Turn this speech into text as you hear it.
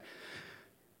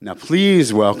Now,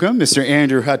 please welcome Mr.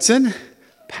 Andrew Hudson,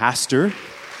 pastor,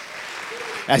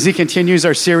 as he continues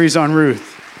our series on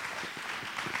Ruth.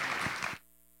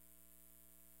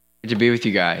 Good to be with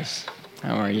you guys.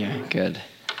 How are you? Good.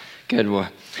 Well,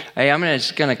 hey, I'm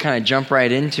just going to kind of jump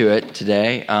right into it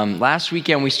today. Last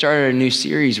weekend, we started a new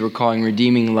series we're calling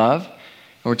Redeeming Love,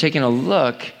 and we're taking a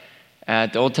look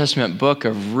at the Old Testament book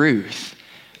of Ruth.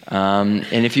 And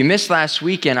if you missed last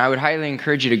weekend, I would highly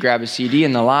encourage you to grab a CD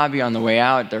in the lobby on the way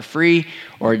out. They're free,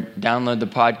 or download the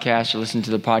podcast or listen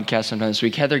to the podcast sometime this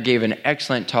week. Heather gave an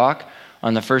excellent talk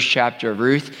on the first chapter of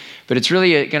Ruth, but it's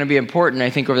really going to be important, I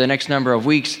think, over the next number of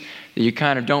weeks that you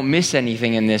kind of don't miss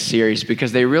anything in this series,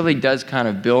 because they really does kind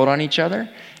of build on each other.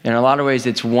 In a lot of ways,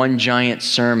 it's one giant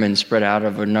sermon spread out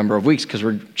over a number of weeks, because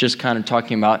we're just kind of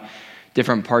talking about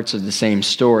different parts of the same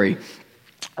story.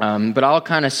 But I'll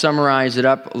kind of summarize it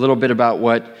up a little bit about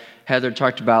what Heather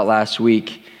talked about last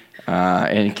week,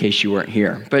 in case you weren't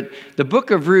here. But the book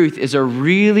of Ruth is a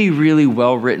really, really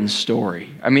well-written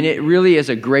story. I mean, it really is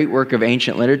a great work of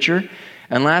ancient literature.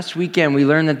 And last weekend, we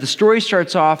learned that the story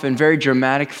starts off in very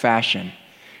dramatic fashion.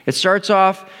 It starts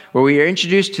off where we are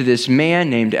introduced to this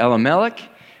man named Elimelech,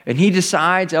 and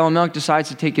Elimelech decides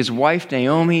to take his wife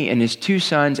Naomi and his two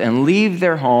sons and leave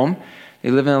their home. They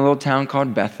live in a little town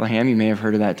called Bethlehem. You may have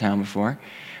heard of that town before.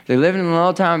 They live in a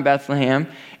little town, Bethlehem,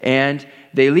 and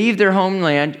they leave their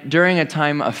homeland during a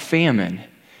time of famine.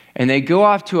 And they go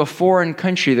off to a foreign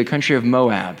country, the country of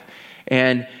Moab.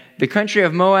 And the country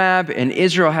of Moab and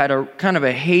Israel had a kind of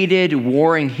a hated,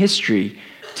 warring history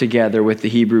together with the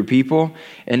Hebrew people.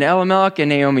 And Elimelech and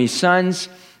Naomi's sons,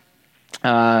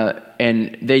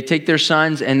 and they take their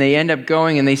sons and they end up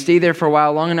going and they stay there for a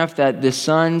while, long enough that the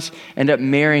sons end up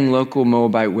marrying local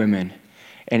Moabite women.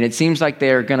 And it seems like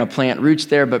they're going to plant roots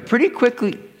there, but pretty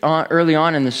quickly, early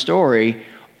on in the story,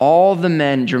 all the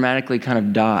men dramatically kind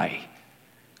of die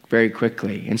very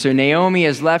quickly. And so Naomi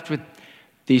is left with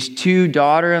these two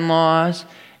daughter-in-laws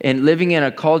and living in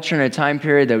a culture and a time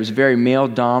period that was very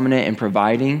male-dominant and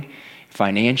providing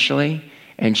financially.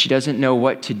 And she doesn't know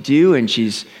what to do, and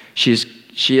she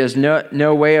has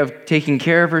no way of taking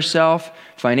care of herself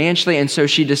financially, and so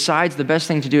she decides the best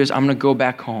thing to do is, I'm going to go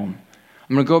back home.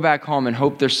 I'm going to go back home and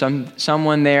hope there's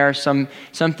someone there,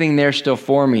 something there still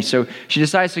for me. So she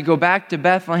decides to go back to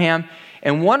Bethlehem,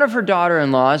 and one of her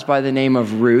daughter-in-laws by the name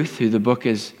of Ruth, who the book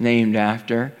is named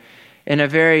after, in a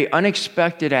very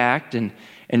unexpected act and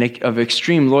of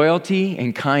extreme loyalty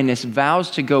and kindness, vows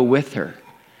to go with her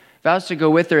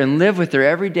and live with her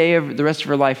every day of the rest of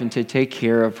her life and to take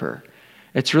care of her.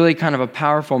 It's really kind of a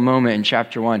powerful moment in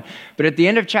chapter 1. But at the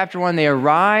end of chapter 1, they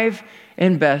arrive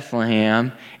in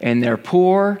Bethlehem, and they're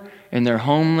poor, and they're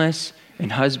homeless,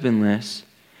 and husbandless.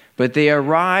 But they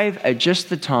arrive at just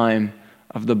the time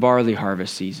of the barley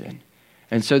harvest season.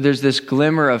 And so there's this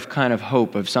glimmer of kind of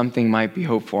hope, of something might be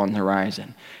hopeful on the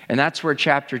horizon. And that's where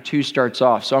chapter 2 starts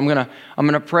off. So I'm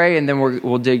gonna pray, and then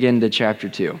we'll dig into chapter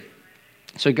 2.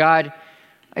 So God,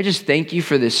 I just thank you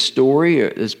for this story,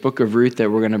 this book of Ruth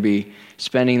that we're going to be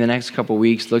spending the next couple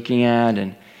weeks looking at.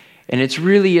 And it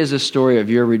really is a story of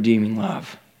your redeeming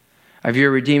love,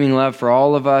 for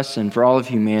all of us and for all of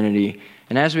humanity.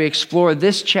 And as we explore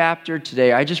this chapter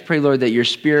today, I just pray, Lord, that your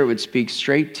Spirit would speak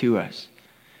straight to us,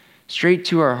 straight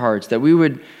to our hearts, that we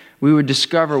would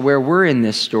discover where we're in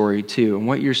this story too, and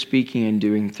what you're speaking and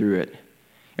doing through it.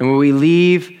 And when we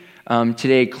leave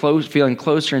today feeling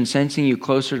closer and sensing you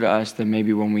closer to us than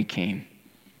maybe when we came.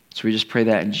 So we just pray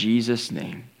that in Jesus'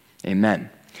 name. Amen.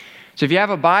 So if you have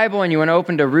a Bible and you want to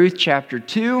open to Ruth chapter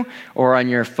 2, or on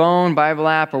your phone Bible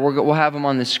app, or we'll have them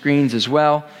on the screens as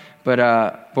well. But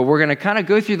we're going to kind of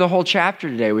go through the whole chapter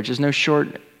today, which is no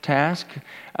short task.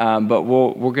 But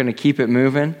we're going to keep it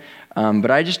moving.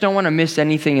 But I just don't want to miss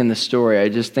anything in the story. I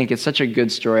just think it's such a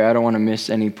good story. I don't want to miss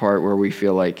any part where we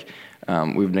feel like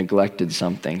we've neglected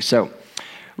something. So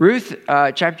Ruth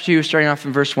chapter 2, starting off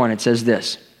in verse 1, it says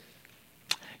this.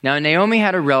 Now Naomi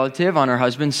had a relative on her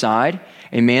husband's side,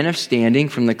 a man of standing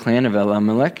from the clan of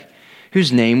Elimelech,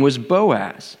 whose name was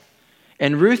Boaz.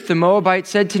 And Ruth the Moabite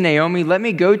said to Naomi, let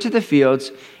me go to the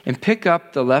fields and pick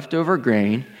up the leftover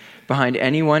grain behind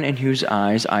anyone in whose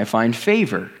eyes I find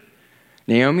favor.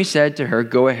 Naomi said to her,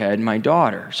 go ahead, my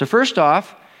daughter. So first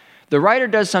off, the writer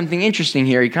does something interesting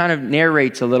here. He kind of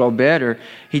narrates a little bit, or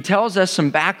he tells us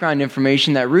some background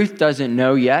information that Ruth doesn't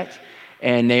know yet,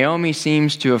 and Naomi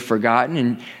seems to have forgotten.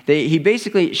 And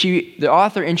the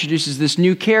author introduces this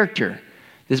new character,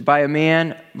 this by a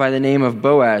man by the name of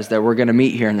Boaz that we're going to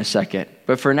meet here in a second.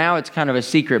 But for now, it's kind of a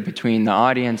secret between the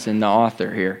audience and the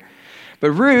author here.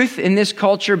 But Ruth, in this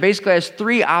culture, basically has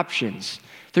three options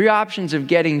Three options of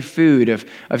getting food,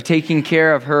 of taking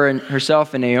care of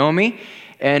herself and Naomi.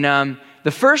 And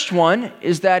the first one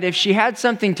is that if she had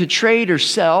something to trade or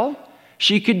sell,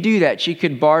 she could do that. She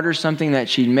could barter something that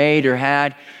she'd made or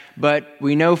had. But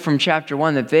we know from chapter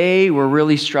 1 that they were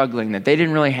really struggling, that they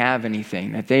didn't really have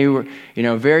anything, that they were,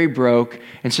 very broke.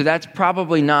 And so that's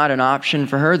probably not an option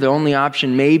for her. The only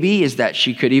option maybe is that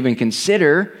she could even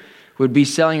consider would be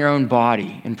selling her own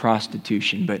body in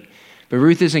prostitution. But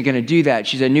Ruth isn't going to do that.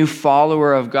 She's a new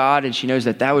follower of God, and she knows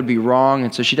that that would be wrong,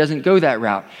 and so she doesn't go that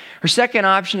route. Her second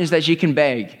option is that she can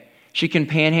beg. She can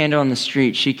panhandle on the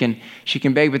street. She can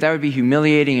beg, but that would be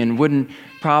humiliating and wouldn't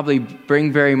probably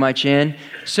bring very much in.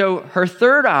 So her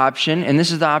third option, and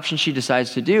this is the option she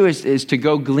decides to do, is to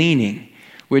go gleaning,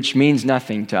 which means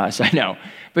nothing to us, I know.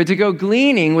 But to go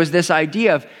gleaning was this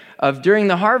idea of during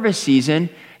the harvest season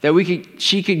that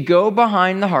she could go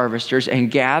behind the harvesters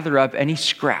and gather up any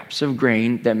scraps of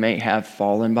grain that may have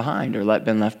fallen behind or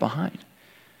been left behind.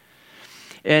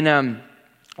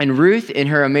 And Ruth, in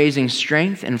her amazing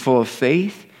strength and full of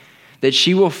faith, that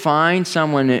she will find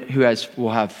someone who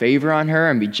will have favor on her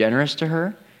and be generous to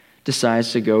her,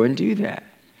 decides to go and do that.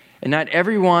 And not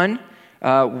everyone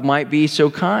might be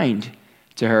so kind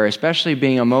to her, especially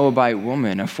being a Moabite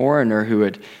woman, a foreigner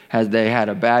who had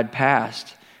a bad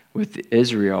past with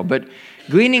Israel. But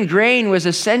gleaning grain was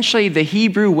essentially the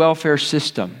Hebrew welfare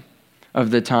system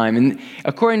of the time. And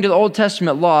according to the Old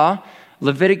Testament law,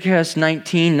 Leviticus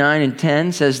 19:9 and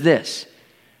 10 says this: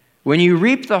 "When you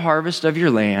reap the harvest of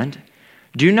your land,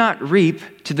 do not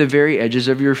reap to the very edges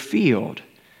of your field,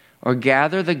 or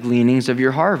gather the gleanings of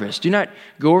your harvest. Do not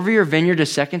go over your vineyard a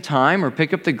second time, or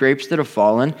pick up the grapes that have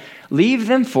fallen. Leave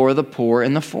them for the poor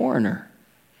and the foreigner.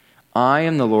 I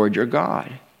am the Lord your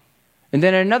God." And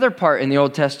then another part in the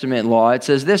Old Testament law, it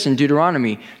says this in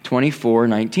Deuteronomy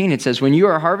 24:19. It says, "When you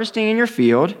are harvesting in your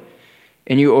field,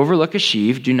 and you overlook a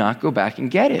sheaf, do not go back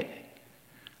and get it.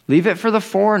 Leave it for the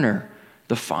foreigner,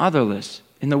 the fatherless,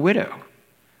 and the widow,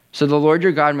 so the Lord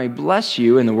your God may bless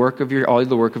you in all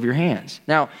the work of your hands."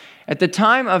 Now, at the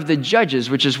time of the judges,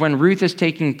 which is when Ruth is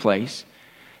taking place,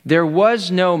 there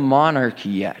was no monarchy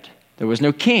yet. There was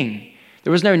no king.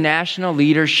 There was no national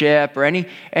leadership or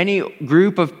any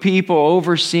group of people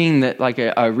overseeing that, like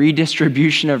a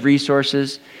redistribution of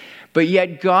resources. But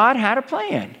yet God had a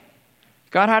plan.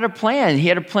 God had a plan. He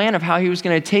had a plan of how he was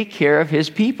going to take care of his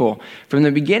people from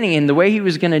the beginning. And the way he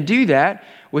was going to do that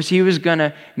was he was going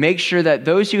to make sure that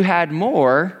those who had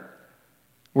more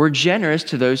were generous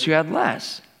to those who had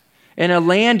less. And a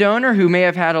landowner who may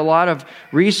have had a lot of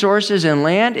resources and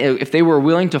land, if they were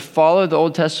willing to follow the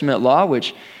Old Testament law,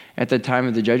 which at the time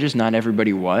of the judges, not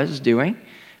everybody was doing,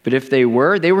 but if they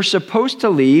were supposed to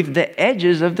leave the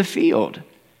edges of the field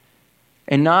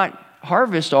and not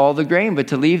harvest all the grain, but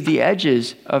to leave the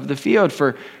edges of the field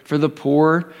for the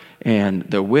poor and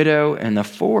the widow and the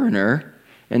foreigner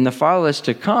and the fatherless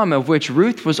to come, of which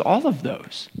Ruth was all of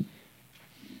those.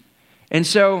 And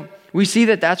so we see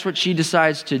that that's what she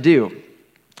decides to do.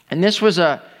 And this was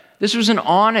an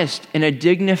honest and a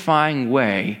dignifying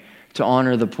way to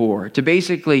honor the poor, to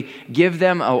basically give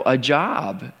them a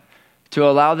job, to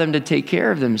allow them to take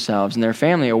care of themselves and their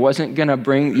family. It wasn't going to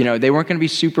they weren't going to be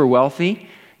super wealthy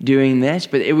doing this,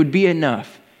 but it would be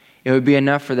enough. It would be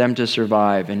enough for them to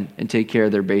survive and take care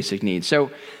of their basic needs. So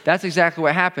that's exactly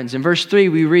what happens. In verse 3,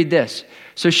 we read this.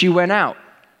 "So she went out."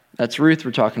 That's Ruth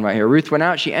we're talking about here. Ruth went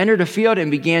out. She entered a field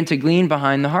and began to glean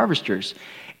behind the harvesters.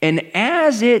 And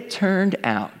as it turned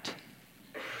out,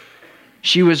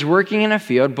 she was working in a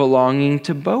field belonging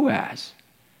to Boaz,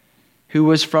 who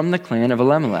was from the clan of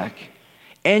Elimelech.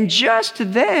 And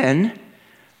just then,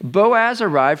 Boaz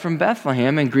arrived from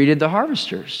Bethlehem and greeted the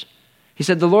harvesters. He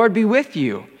said, "The Lord be with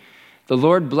you." "The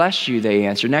Lord bless you," they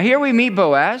answered. Now here we meet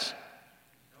Boaz.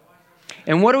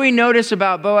 And what do we notice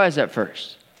about Boaz at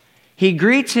first? He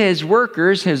greets his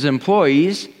workers, his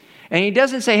employees, and he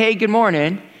doesn't say, "Hey, good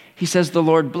morning." He says, "The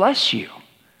Lord bless you."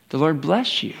 The Lord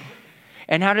bless you.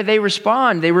 And how do they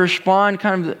respond? They respond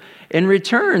kind of in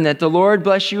return, that the Lord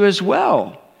bless you as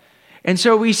well. And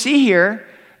so we see here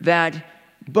that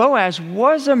Boaz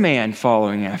was a man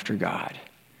following after God.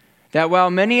 That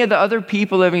while many of the other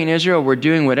people living in Israel were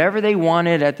doing whatever they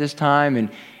wanted at this time, and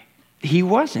he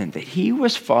wasn't, that he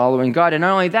was following God. And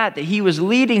not only that he was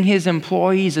leading his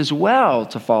employees as well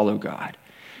to follow God.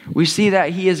 We see that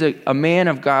he is a man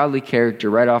of godly character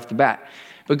right off the bat.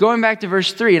 But going back to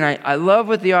verse 3, and I love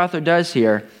what the author does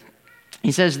here.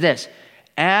 He says this: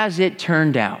 "As it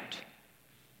turned out."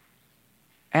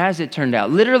 As it turned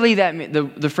out. Literally,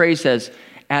 the phrase says,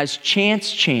 "as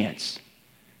chance."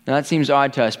 Now that seems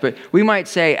odd to us, but we might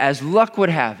say, as luck would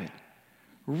have it,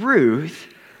 Ruth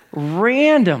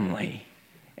randomly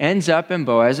ends up in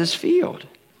Boaz's field.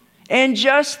 And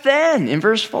just then, in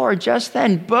verse 4, just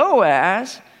then,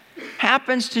 Boaz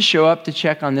happens to show up to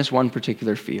check on this one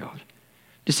particular field.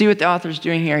 To see what the author's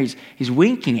doing here, he's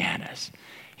winking at us.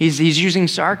 He's using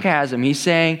sarcasm. He's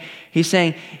saying,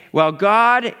 well,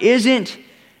 God isn't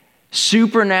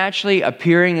supernaturally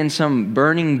appearing in some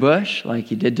burning bush like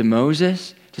he did to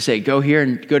Moses to say, go here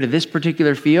and go to this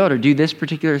particular field or do this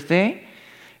particular thing,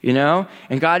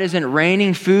 and God isn't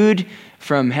raining food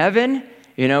from heaven,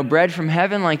 bread from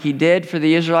heaven like he did for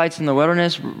the Israelites in the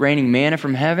wilderness, raining manna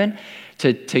from heaven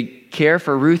to care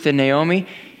for Ruth and Naomi.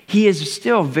 He is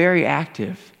still very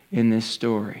active in this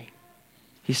story.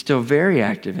 He's still very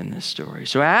active in this story.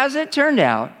 So as it turned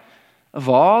out, of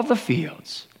all the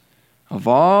fields, of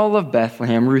all of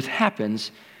Bethlehem, Ruth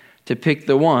happens to pick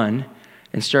the one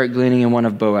and start gleaning in one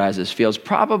of Boaz's fields,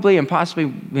 probably and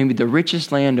possibly maybe the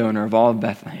richest landowner of all of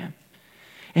Bethlehem.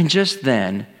 And just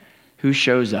then, who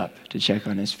shows up to check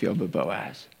on his field but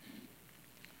Boaz?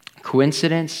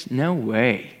 Coincidence? No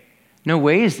way. No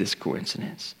way is this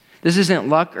coincidence. This isn't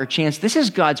luck or chance. This is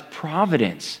God's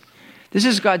providence. This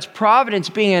is God's providence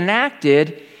being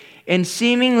enacted in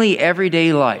seemingly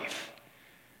everyday life.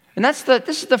 And this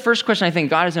is the first question I think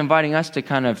God is inviting us to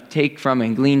kind of take from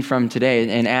and glean from today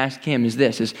and ask him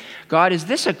is God, is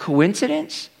this a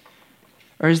coincidence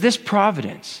or is this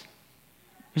providence?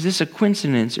 Is this a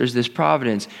coincidence or is this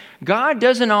providence? God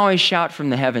doesn't always shout from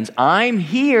the heavens, I'm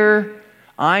here,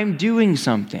 I'm doing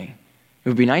something. It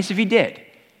would be nice if he did,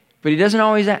 but he doesn't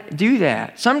always do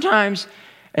that. Sometimes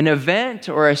an event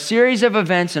or a series of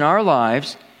events in our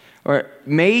lives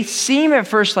may seem at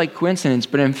first like coincidence,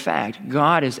 but in fact,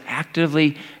 God is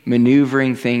actively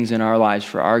maneuvering things in our lives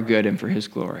for our good and for his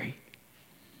glory.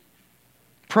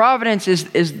 Providence is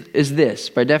this,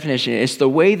 by definition. It's the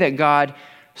way that God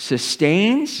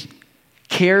sustains,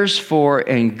 cares for,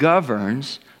 and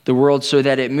governs the world so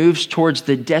that it moves towards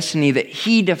the destiny that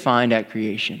he defined at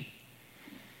creation.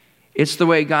 It's the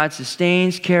way God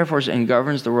sustains, cares for, and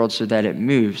governs the world so that it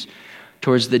moves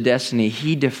towards the destiny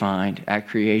he defined at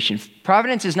creation.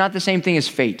 Providence is not the same thing as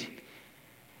fate.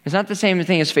 It's not the same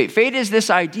thing as fate. Fate is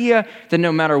this idea that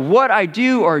no matter what I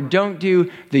do or don't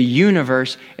do, the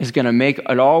universe is going to make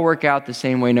it all work out the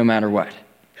same way no matter what.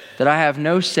 That I have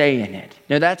no say in it.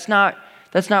 No, that's not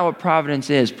what providence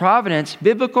is. Providence,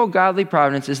 biblical godly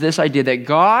providence, is this idea that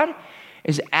God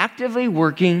is actively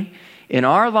working in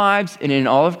our lives and in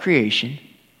all of creation,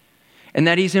 and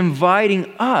that he's inviting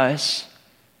us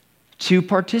to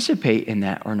participate in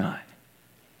that or not.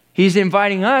 He's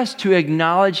inviting us to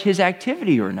acknowledge his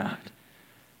activity or not.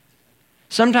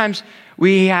 Sometimes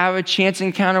we have a chance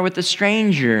encounter with a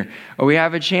stranger, or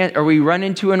we run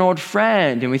into an old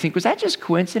friend and we think, was that just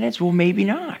coincidence? Well, maybe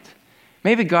not.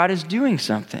 Maybe God is doing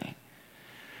something.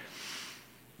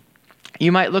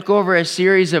 You might look over a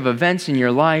series of events in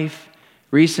your life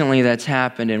recently that's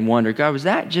happened and wonder, God, was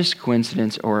that just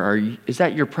coincidence or is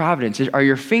that your providence? Are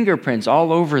your fingerprints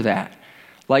all over that?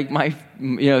 Like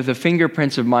the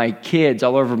fingerprints of my kids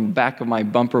all over the back of my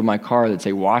bumper of my car that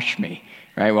say, wash me,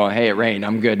 right? Well, hey, it rained.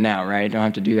 I'm good now, right? I don't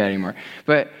have to do that anymore.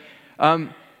 But,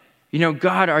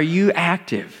 God, are you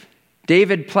active?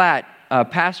 David Platt,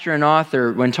 pastor and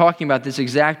author, when talking about this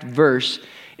exact verse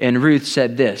in Ruth,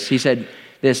 said this. He said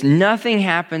this, nothing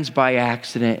happens by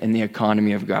accident in the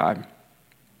economy of God.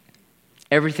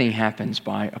 Everything happens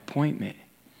by appointment.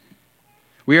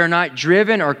 We are not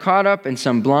driven or caught up in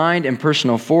some blind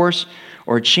impersonal force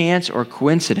or chance or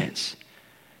coincidence.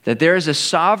 That there is a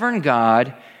sovereign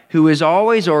God who is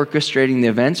always orchestrating the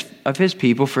events of his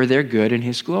people for their good and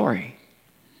his glory.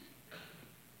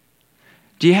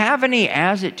 Do you have any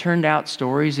as it turned out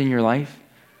stories in your life,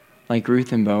 like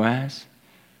Ruth and Boaz?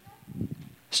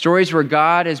 Stories where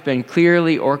God has been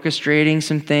clearly orchestrating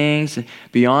some things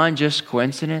beyond just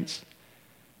coincidence?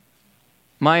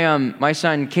 My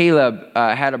son Caleb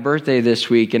had a birthday this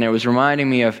week, and it was reminding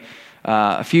me of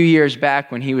a few years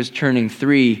back when he was turning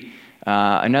 3.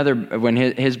 When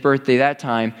his birthday that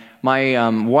time, my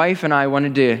wife and I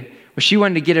she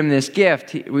wanted to get him this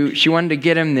gift. She wanted to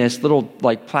get him this little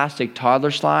plastic toddler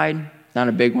slide, not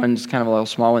a big one, just kind of a little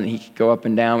small one that he could go up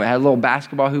and down. It had a little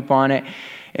basketball hoop on it,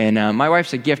 and my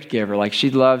wife's a gift giver.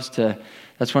 She loves to.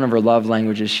 That's one of her love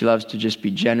languages. She loves to just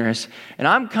be generous. And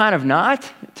I'm kind of not,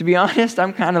 to be honest.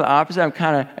 I'm kind of the opposite.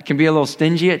 I can be a little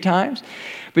stingy at times.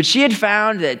 But she had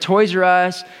found that Toys R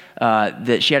Us,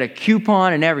 that she had a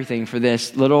coupon and everything for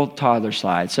this little toddler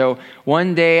slide. So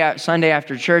one day, Sunday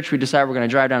after church, we decided we're going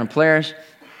to drive down to Polaris.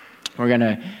 We're going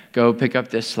to go pick up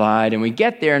this slide. And we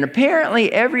get there, and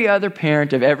apparently every other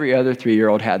parent of every other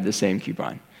 3-year-old had the same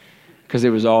coupon because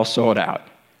it was all sold out.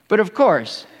 But of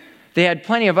course, they had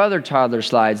plenty of other toddler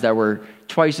slides that were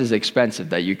twice as expensive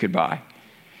that you could buy.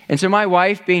 And so my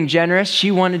wife, being generous,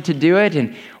 she wanted to do it.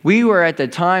 And we were at the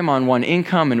time on one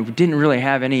income and didn't really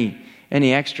have any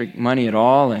extra money at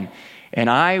all. And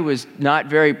I was not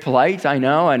very polite, I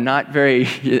know, and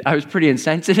I was pretty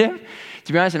insensitive,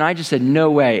 to be honest. And I just said, no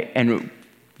way. And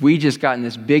we just got in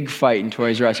this big fight in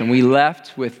Toys R Us. And we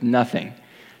left with nothing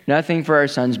for our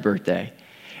son's birthday.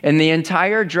 And the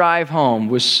entire drive home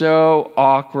was so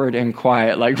awkward and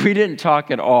quiet. Like, we didn't talk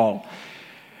at all.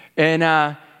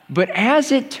 And, but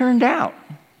as it turned out,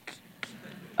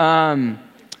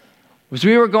 as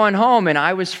we were going home and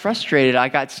I was frustrated, I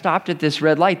got stopped at this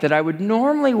red light that I would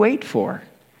normally wait for.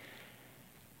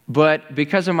 But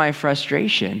because of my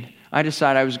frustration, I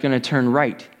decided I was going to turn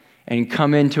right and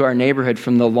come into our neighborhood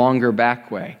from the longer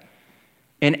back way.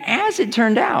 And as it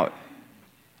turned out,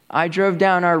 I drove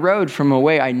down our road from a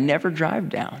way I never drive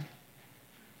down.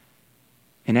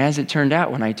 And as it turned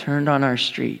out, when I turned on our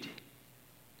street,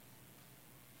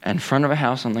 in front of a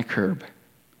house on the curb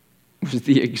was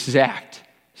the exact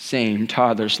same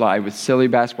toddler slide with silly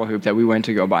basketball hoop that we went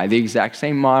to go buy. The exact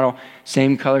same model,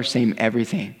 same color, same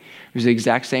everything. It was the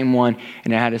exact same one,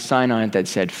 and it had a sign on it that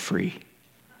said free.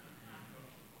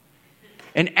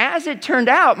 And as it turned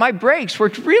out, my brakes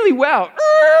worked really well.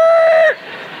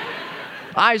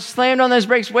 I slammed on those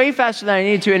brakes way faster than I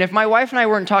needed to, and if my wife and I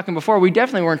weren't talking before, we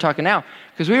definitely weren't talking now,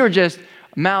 because we were just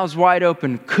mouths wide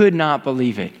open, could not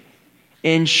believe it.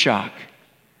 In shock.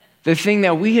 The thing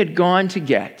that we had gone to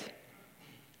get,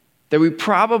 that we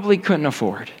probably couldn't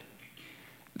afford,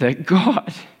 that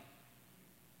God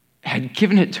had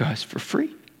given it to us for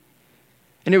free.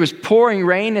 And it was pouring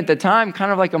rain at the time,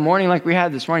 kind of like a morning like we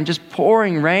had this morning, just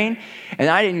pouring rain. And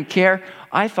I didn't care.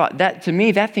 I thought that, to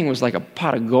me, that thing was like a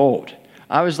pot of gold.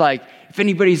 I was like, if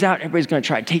anybody's out, everybody's going to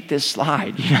try to take this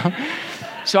slide, you know?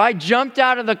 So I jumped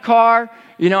out of the car.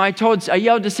 You know, I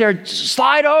yelled to Sarah,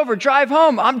 slide over, drive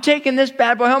home. I'm taking this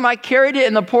bad boy home. I carried it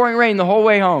in the pouring rain the whole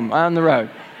way home on the road.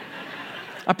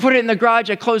 I put it in the garage.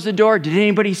 I closed the door. Did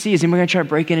anybody see? Is anybody going to try to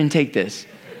break in and take this?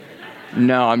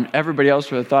 No, everybody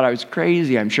else would have thought I was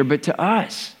crazy, I'm sure. But to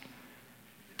us,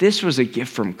 this was a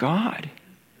gift from God.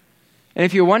 And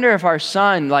if you wonder if our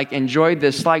son enjoyed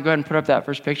this slide, go ahead and put up that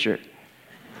first picture.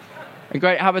 Go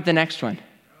ahead, how about the next one?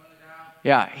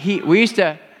 Yeah,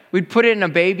 we'd put it in a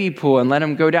baby pool and let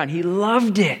him go down. He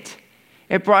loved it.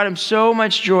 It brought him so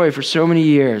much joy for so many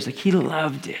years. He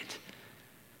loved it.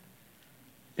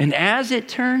 And as it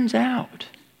turns out,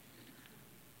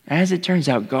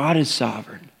 God is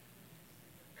sovereign.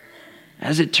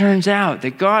 As it turns out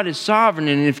that God is sovereign,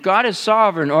 and if God is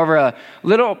sovereign over a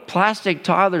little plastic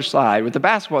toddler slide with a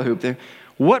basketball hoop, then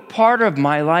what part of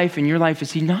my life and your life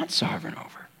is he not sovereign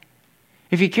over?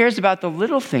 If he cares about the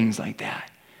little things like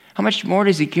that, how much more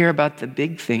does he care about the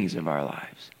big things of our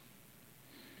lives?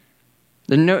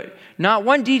 Not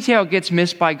one detail gets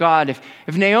missed by God.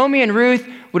 If Naomi and Ruth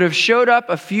would have showed up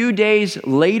a few days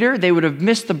later, they would have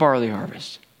missed the barley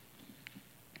harvest.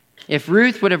 If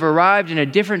Ruth would have arrived in a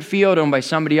different field owned by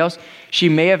somebody else, she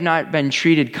may have not been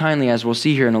treated kindly, as we'll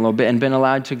see here in a little bit, and been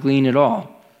allowed to glean at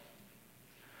all.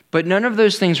 But none of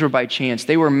those things were by chance.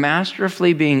 They were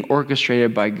masterfully being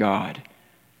orchestrated by God.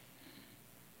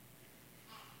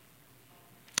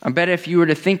 I bet if you were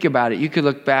to think about it, you could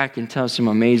look back and tell some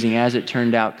amazing, as it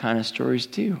turned out, kind of stories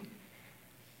too.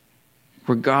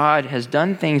 Where God has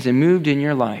done things and moved in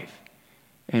your life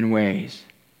in ways.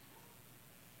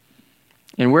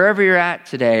 And wherever you're at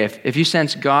today, if you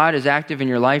sense God is active in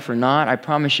your life or not, I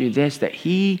promise you this, that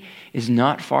he is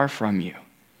not far from you.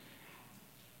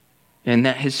 And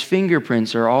that his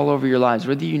fingerprints are all over your lives,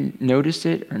 whether you notice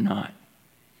it or not.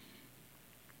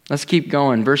 Let's keep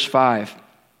going. Verse 5.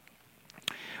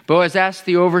 Boaz asked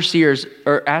the overseer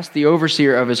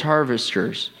of his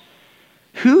harvesters,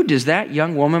 "Who does that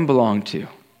young woman belong to?"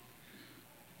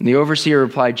 And the overseer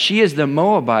replied, "She is the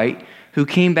Moabite who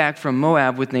came back from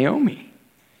Moab with Naomi."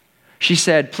 She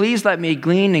said, "Please let me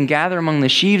glean and gather among the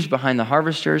sheaves behind the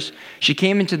harvesters." She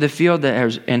came into the field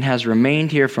and has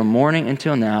remained here from morning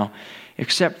until now,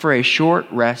 except for a short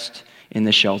rest in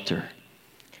the shelter.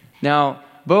 Now,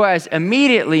 Boaz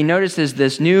immediately notices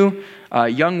this new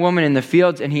young woman in the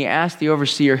fields, and he asked the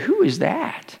overseer, "Who is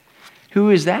that? Who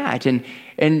is that?"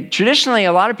 And traditionally,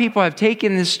 a lot of people have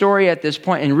taken this story at this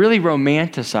point and really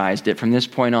romanticized it from this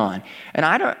point on. And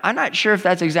I'm not sure if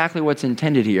that's exactly what's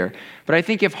intended here. But I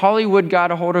think if Hollywood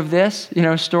got a hold of this,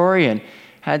 story and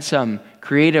had some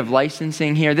creative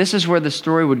licensing here, this is where the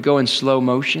story would go in slow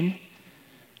motion,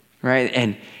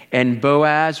 right? And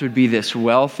Boaz would be this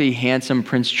wealthy, handsome,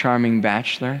 Prince Charming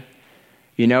bachelor,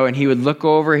 and he would look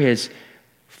over his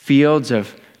fields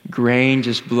of grain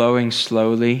just blowing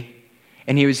slowly.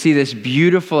 And he would see this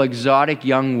beautiful, exotic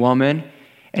young woman,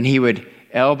 and he would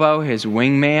elbow his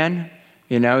wingman,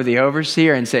 the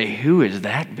overseer, and say, "Who is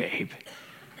that babe?"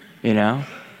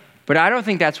 But I don't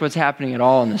think that's what's happening at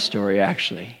all in the story,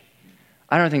 actually.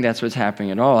 I don't think that's what's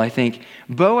happening at all. I think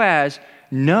Boaz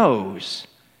knows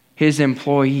his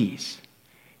employees.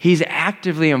 He's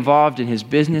actively involved in his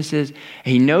businesses.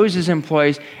 He knows his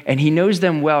employees, and he knows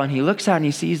them well. And he looks out and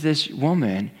he sees this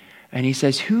woman, and he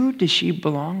says, "Who does she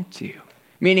belong to?"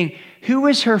 Meaning, who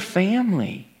is her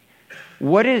family?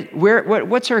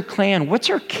 What's her clan? What's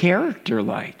her character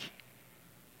like?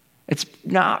 It's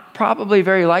not probably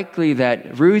very likely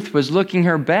that Ruth was looking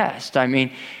her best. I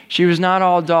mean, she was not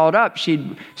all dolled up.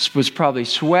 She was probably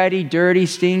sweaty, dirty,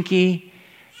 stinky.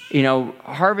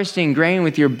 Harvesting grain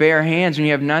with your bare hands when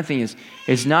you have nothing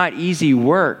is not easy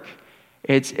work.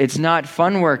 It's not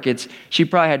fun work. She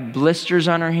probably had blisters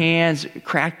on her hands,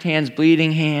 cracked hands,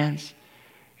 bleeding hands.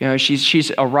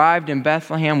 She's arrived in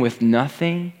Bethlehem with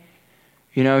nothing.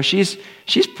 She's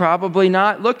probably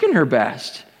not looking her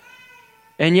best.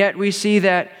 And yet we see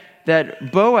that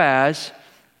Boaz,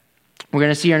 we're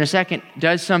going to see here in a second,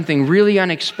 does something really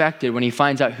unexpected when he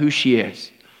finds out who she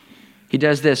is. He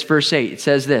does this, verse 8, it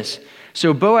says this.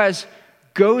 So Boaz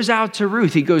goes out to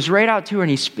Ruth. He goes right out to her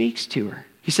and he speaks to her.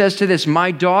 He says to this,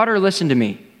 "My daughter, listen to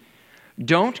me.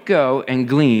 Don't go and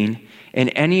glean in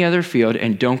any other field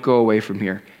and don't go away from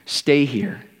here. Stay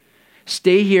here.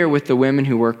 Stay here with the women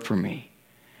who work for me.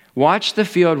 Watch the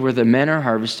field where the men are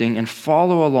harvesting and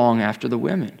follow along after the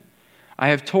women. I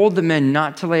have told the men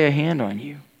not to lay a hand on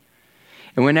you.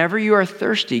 And whenever you are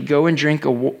thirsty, go and get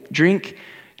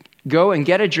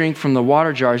a drink from the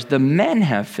water jars the men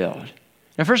have filled."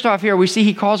 Now, first off here, we see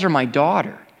he calls her my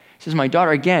daughter. He says, "My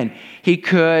daughter." Again, he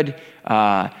could,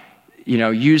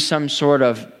 use some sort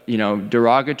of,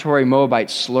 derogatory Moabite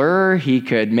slur. He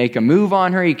could make a move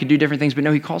on her. He could do different things. But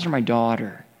no, he calls her my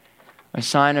daughter. A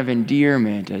sign of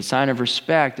endearment, a sign of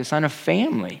respect, a sign of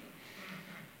family.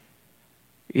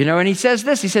 And he says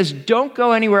this. He says, "Don't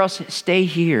go anywhere else. Stay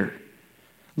here."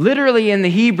 Literally in the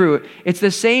Hebrew, it's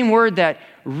the same word that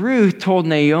Ruth told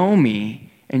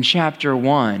Naomi in chapter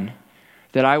 1,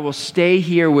 that I will stay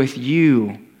here with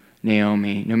you,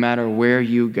 Naomi, no matter where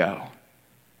you go.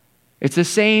 It's the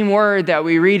same word that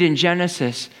we read in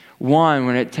Genesis 1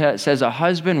 when it says a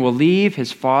husband will leave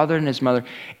his father and his mother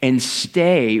and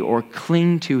stay or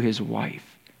cling to his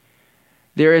wife.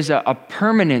 There is a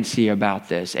permanency about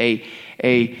this, a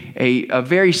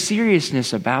very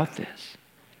seriousness about this.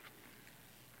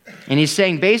 And he's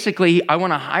saying, basically, I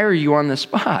want to hire you on the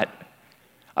spot.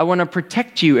 I want to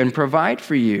protect you and provide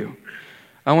for you.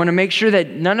 I want to make sure that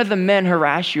none of the men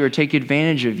harass you or take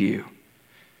advantage of you.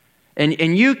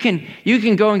 And you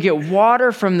can go and get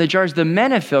water from the jars the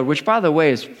men have filled, which, by the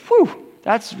way,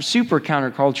 that's super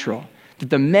countercultural. That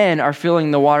the men are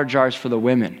filling the water jars for the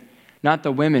women, not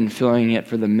the women filling it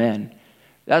for the men.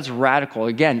 That's radical.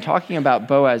 Again, talking about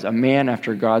Boaz, a man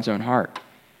after God's own heart.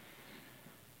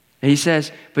 And he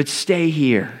says, but stay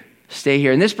here. Stay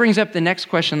here. And this brings up the next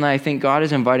question that I think God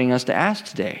is inviting us to ask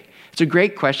today. It's a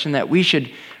great question that we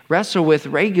should wrestle with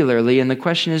regularly. And the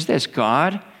question is this: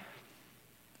 God,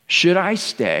 should I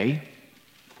stay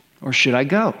or should I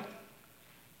go?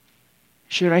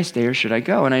 Should I stay or should I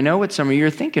go? And I know what some of you are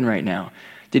thinking right now.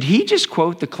 Did he just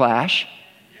quote The Clash?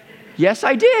 Yes,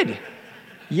 I did.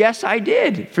 Yes, I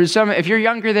did. For some, if you're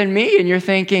younger than me and you're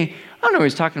thinking, I don't know what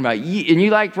he's talking about, and you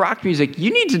like rock music,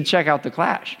 you need to check out The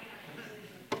Clash.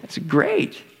 That's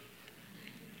great.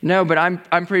 No, but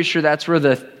I'm pretty sure that's where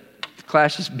the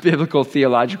Clash's biblical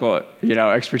theological,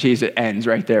 expertise ends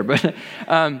right there. But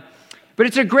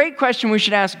it's a great question we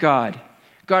should ask God.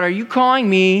 God, are you calling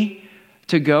me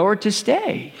to go or to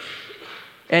stay?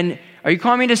 And are you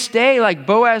calling me to stay like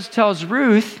Boaz tells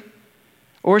Ruth?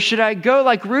 Or should I go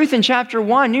like Ruth in chapter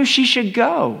 1 knew she should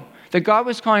go? That God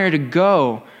was calling her to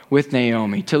go with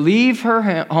Naomi, to leave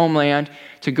her homeland,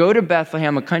 to go to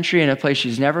Bethlehem, a country and a place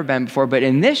she's never been before. But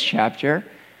in this chapter,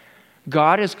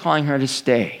 God is calling her to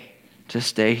stay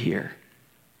here.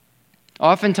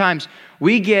 Oftentimes,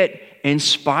 we get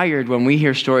inspired when we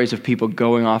hear stories of people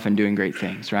going off and doing great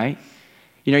things, right?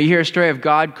 You hear a story of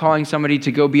God calling somebody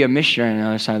to go be a missionary on the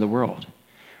other side of the world.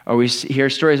 Or we hear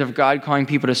stories of God calling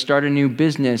people to start a new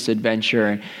business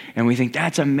adventure, and we think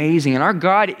that's amazing. And our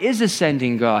God is a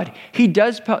sending God. He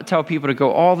does tell people to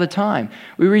go all the time.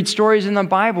 We read stories in the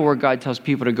Bible where God tells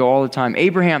people to go all the time.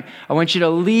 Abraham, I want you to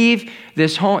leave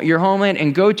your homeland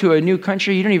and go to a new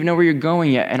country. You don't even know where you're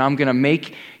going yet, and I'm going to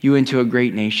make you into a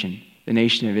great nation, the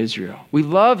nation of Israel. We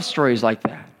love stories like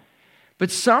that. But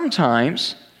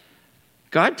sometimes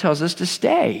God tells us to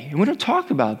stay. And we don't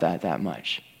talk about that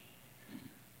much.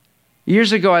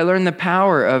 Years ago, I learned the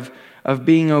power of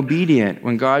being obedient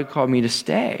when God called me to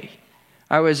stay.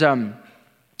 I was,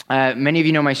 many of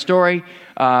you know my story.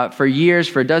 For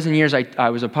a dozen years, I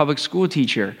was a public school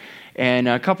teacher. And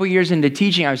a couple years into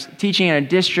teaching, I was teaching in a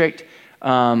district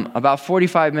about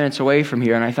 45 minutes away from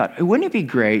here. And I thought, wouldn't it be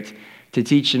great to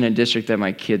teach in a district that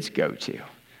my kids go to?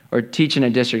 Or teach in a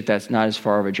district that's not as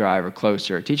far of a drive or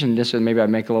closer. Or teach in a district maybe I'd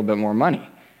make a little bit more money.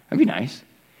 That'd be nice.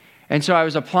 And so I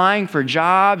was applying for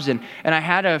jobs, and I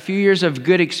had a few years of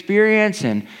good experience,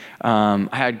 and I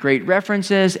had great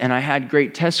references, and I had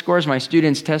great test scores. My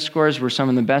students' test scores were some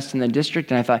of the best in the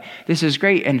district, and I thought, this is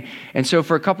great. And so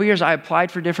for a couple years, I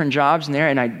applied for different jobs in there,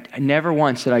 and I never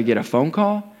once did I get a phone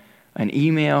call, an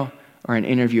email, or an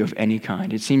interview of any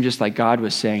kind. It seemed just like God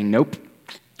was saying, nope,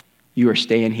 you are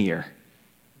staying here.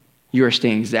 You are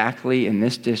staying exactly in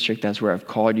this district. That's where I've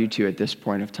called you to at this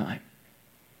point of time.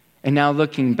 And now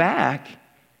looking back,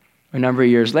 a number of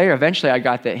years later, eventually I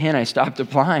got that hint. I stopped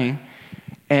applying.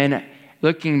 And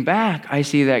looking back, I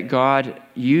see that God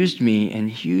used me in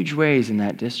huge ways in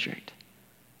that district.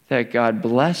 That God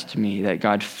blessed me, that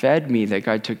God fed me, that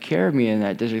God took care of me in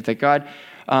that district, that God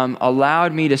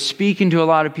allowed me to speak into a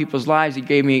lot of people's lives. He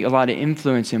gave me a lot of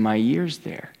influence in my years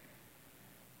there.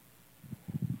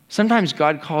 Sometimes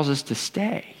God calls us to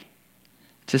stay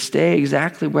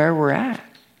exactly where we're at.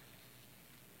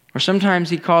 Or sometimes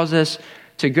he calls us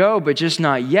to go, but just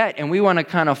not yet, and we want to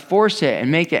kind of force it and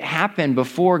make it happen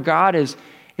before God is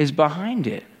behind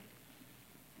it.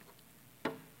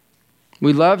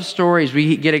 We love stories.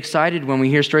 We get excited when we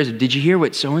hear stories of, did you hear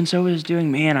what so-and-so is doing?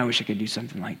 Man, I wish I could do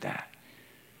something like that.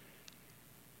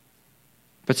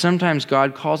 But sometimes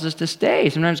God calls us to stay.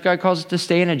 Sometimes God calls us to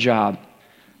stay in a job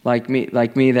like me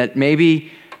that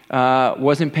maybe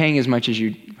wasn't paying as much as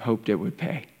you hoped it would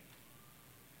pay.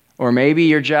 Or maybe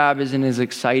your job isn't as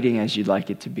exciting as you'd like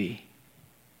it to be.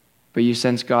 But you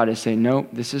sense God is saying, no,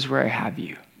 this is where I have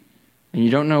you. And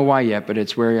you don't know why yet, but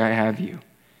it's where I have you.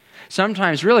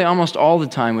 Sometimes, really almost all the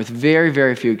time, with very,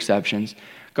 very few exceptions,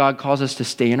 God calls us to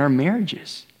stay in our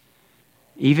marriages.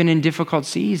 Even in difficult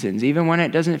seasons, even when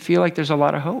it doesn't feel like there's a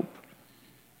lot of hope.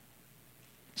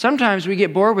 Sometimes we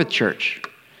get bored with church.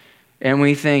 And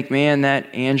we think, man,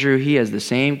 that Andrew, he has the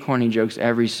same corny jokes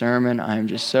every sermon. I'm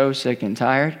just so sick and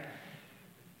tired.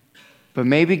 But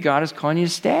maybe God is calling you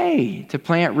to stay, to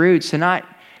plant roots, to not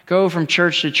go from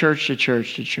church to church to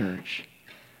church to church,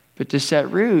 but to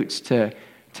set roots, to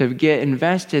get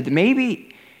invested.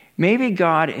 Maybe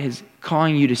God is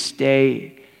calling you to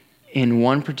stay in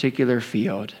one particular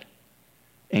field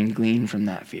and glean from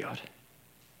that field.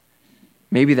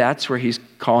 Maybe that's where he's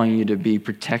calling you to be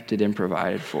protected and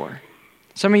provided for.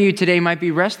 Some of you today might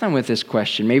be wrestling with this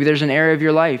question. Maybe there's an area of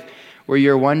your life where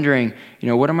you're wondering,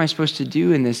 what am I supposed to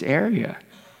do in this area?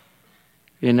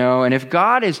 And if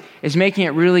God is making it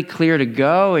really clear to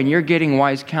go and you're getting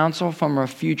wise counsel from a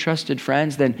few trusted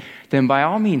friends, then by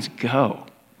all means go.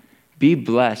 Be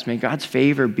blessed. May God's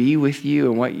favor be with you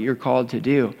and what you're called to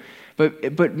do.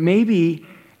 But maybe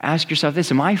ask yourself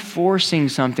this, am I forcing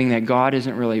something that God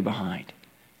isn't really behind?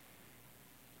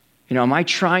 Am I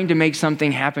trying to make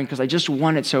something happen because I just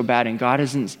want it so bad and God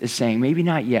is saying, maybe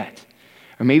not yet.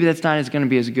 Or maybe that's not going to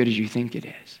be as good as you think it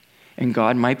is. And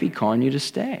God might be calling you to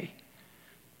stay.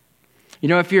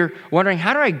 If you're wondering,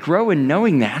 how do I grow in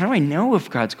knowing that? How do I know if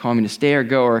God's calling me to stay or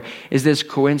go? Or is this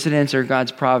coincidence or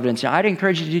God's providence? I'd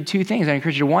encourage you to do two things. I'd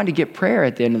encourage you, one, to get prayer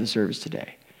at the end of the service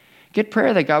today. Get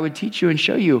prayer that God would teach you and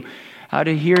show you how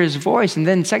to hear his voice. And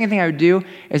then second thing I would do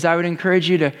is I would encourage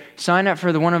you to sign up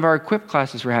for one of our Equip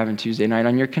classes we're having Tuesday night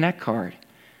on your Connect card.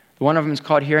 One of them is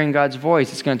called Hearing God's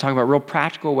Voice. It's going to talk about real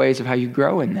practical ways of how you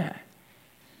grow in that.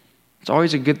 It's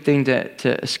always a good thing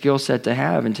a skill set to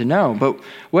have and to know. But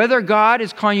whether God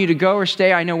is calling you to go or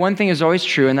stay, I know one thing is always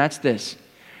true, and that's this,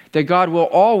 that God will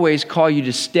always call you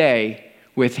to stay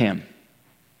with him.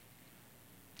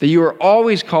 That you are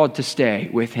always called to stay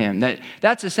with him.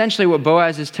 That's essentially what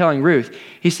Boaz is telling Ruth.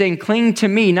 He's saying, cling to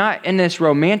me, not in this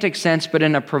romantic sense, but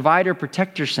in a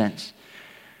provider-protector sense.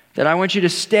 That I want you to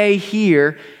stay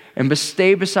here and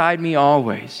stay beside me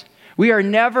always. We are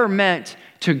never meant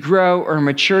to grow or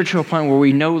mature to a point where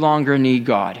we no longer need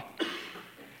God,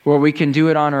 where we can do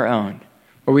it on our own,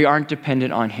 where we aren't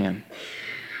dependent on him.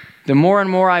 The more and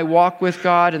more I walk with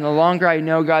God and the longer I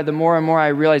know God, the more and more I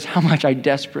realize how much I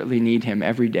desperately need him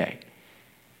every day.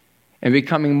 And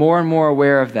becoming more and more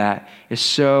aware of that is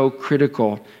so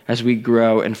critical as we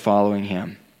grow in following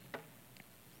him.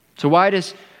 So why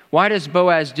does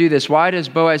Boaz do this? Why does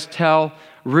Boaz tell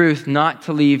Ruth not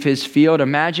to leave his field?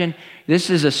 Imagine this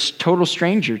is a total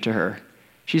stranger to her.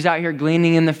 She's out here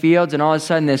gleaning in the fields, and all of a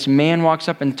sudden this man walks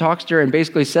up and talks to her and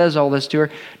basically says all this to her.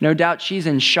 No doubt she's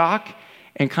in shock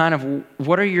and kind of,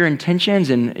 what are your intentions?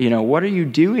 And, what are you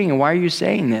doing? And why are you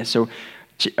saying this? So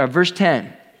verse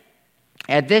 10,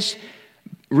 at this,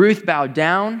 Ruth bowed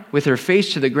down with her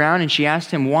face to the ground, and she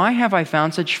asked him, why have I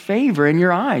found such favor in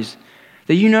your eyes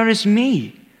that you notice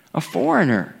me, a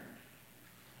foreigner?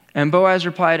 And Boaz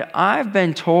replied, I've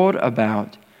been told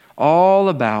all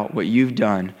about what you've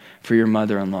done for your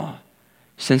mother-in-law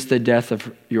since the death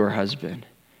of your husband,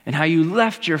 and how you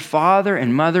left your father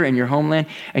and mother and your homeland,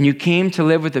 and you came to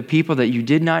live with the people that you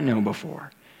did not know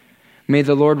before. May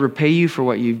the Lord repay you for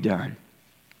what you've done.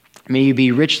 May you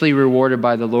be richly rewarded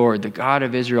by the Lord, the God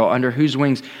of Israel, under whose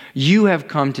wings you have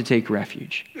come to take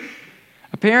refuge.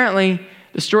 Apparently,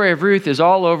 the story of Ruth is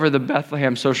all over the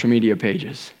Bethlehem social media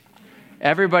pages.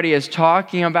 Everybody is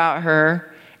talking about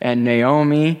her and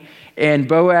Naomi, and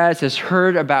Boaz has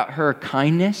heard about her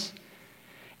kindness,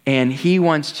 and he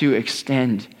wants to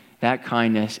extend that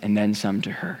kindness and then some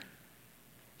to her.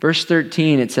 Verse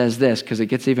 13, it says this, because it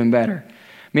gets even better.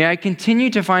 May I continue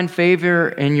to find favor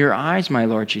in your eyes, my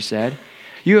Lord, she said.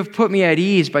 You have put me at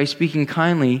ease by speaking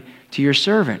kindly to your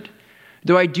servant,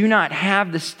 though I do not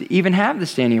even have the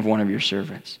standing of one of your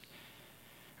servants.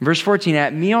 Verse 14,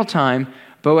 at mealtime,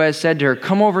 Boaz said to her,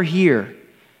 come over here,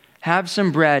 have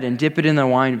some bread and dip it in the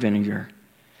wine vinegar.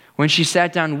 When she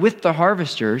sat down with the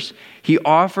harvesters, he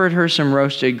offered her some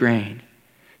roasted grain.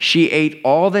 She ate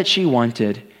all that she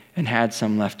wanted and had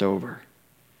some left over.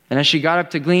 And as she got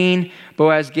up to glean,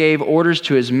 Boaz gave orders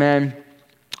to his men,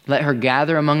 let her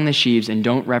gather among the sheaves and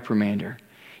don't reprimand her.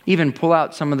 Even pull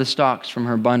out some of the stalks from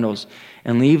her bundles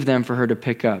and leave them for her to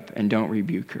pick up and don't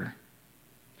rebuke her.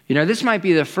 This might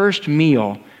be the first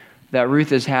meal that Ruth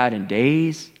has had in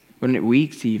days,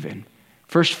 weeks even.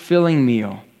 First filling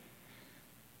meal.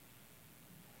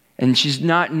 And she's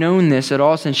not known this at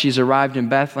all since she's arrived in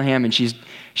Bethlehem, and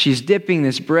she's dipping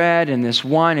this bread and this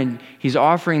wine, and he's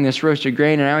offering this roasted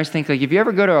grain. And I always think, if you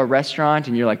ever go to a restaurant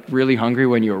and you're really hungry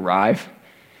when you arrive,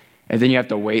 and then you have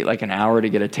to wait an hour to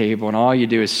get a table, and all you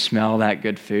do is smell that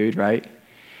good food, right?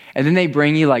 And then they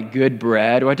bring you good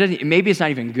bread. Well, maybe it's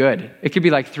not even good. It could be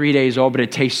 3 days old, but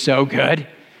it tastes so good.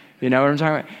 You know what I'm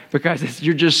talking about? Because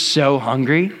you're just so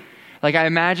hungry. I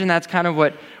imagine that's kind of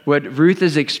what Ruth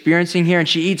is experiencing here. And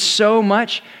she eats so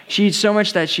much. She eats so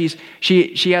much that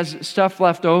she has stuff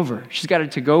left over. She's got a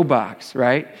to-go box,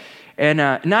 right? And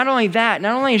not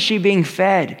only is she being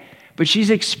fed, but she's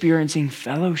experiencing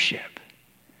fellowship.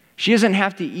 She doesn't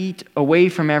have to eat away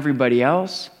from everybody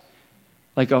else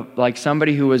like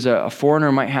somebody who was a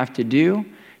foreigner might have to do.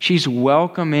 She's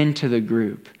welcome into the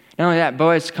group. Not only that,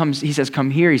 Boaz comes, he says,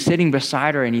 come here. He's sitting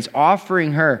beside her and he's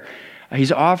offering her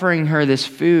this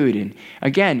food. And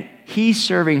again, he's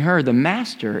serving her. The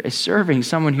master is serving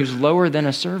someone who's lower than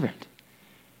a servant.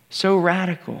 So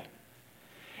radical.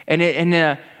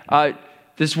 And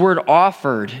this word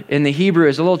offered in the Hebrew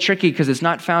is a little tricky because it's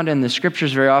not found in the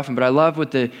scriptures very often, but I love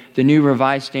what the New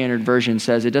Revised Standard Version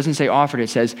says. It doesn't say offered, it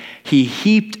says he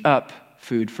heaped up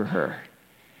food for her.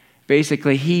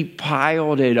 Basically, he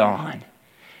piled it on.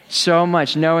 So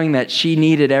much, knowing that she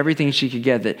needed everything she could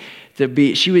get,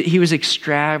 he was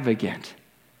extravagant.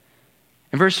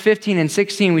 In verse 15 and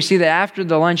 16, we see that after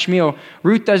the lunch meal,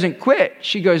 Ruth doesn't quit.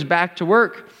 She goes back to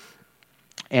work.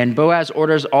 And Boaz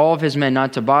orders all of his men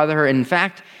not to bother her. And in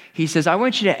fact, he says, I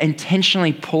want you to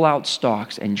intentionally pull out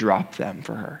stalks and drop them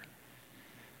for her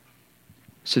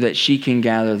so that she can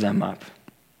gather them up.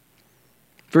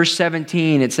 Verse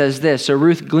 17, it says this, so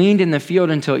Ruth gleaned in the field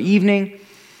until evening,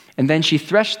 and then she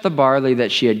threshed the barley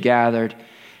that she had gathered,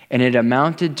 and it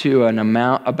amounted to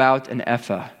about an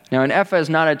ephah. Now, an ephah is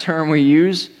not a term we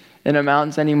use in the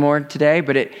mountains anymore today,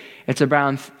 but it's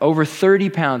around over 30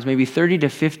 pounds, maybe 30 to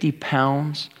 50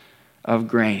 pounds of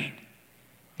grain.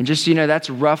 And just so you know, that's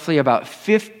roughly about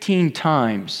 15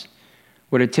 times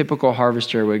what a typical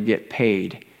harvester would get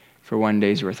paid for one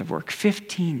day's worth of work.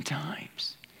 15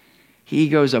 times. He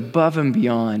goes above and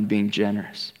beyond being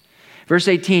generous. Verse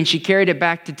 18, she carried it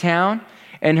back to town,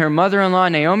 and her mother-in-law,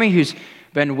 Naomi, who's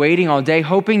been waiting all day,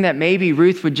 hoping that maybe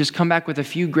Ruth would just come back with a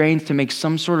few grains to make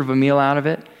some sort of a meal out of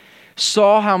it,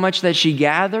 saw how much that she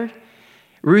gathered.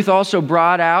 Ruth also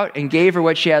brought out and gave her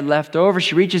what she had left over.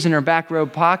 She reaches in her back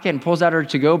robe pocket and pulls out her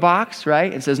to-go box,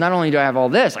 right? And says, not only do I have all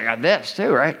this, I got this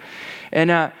too, right?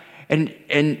 And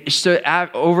so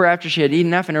over after she had eaten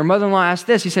enough, and her mother-in-law asked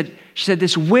this. She said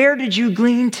this, where did you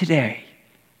glean today?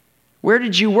 Where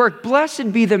did you work?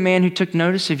 Blessed be the man who took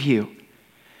notice of you.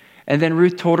 And then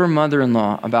Ruth told her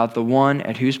mother-in-law about the one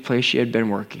at whose place she had been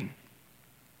working.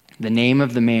 The name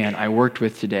of the man I worked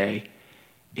with today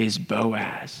is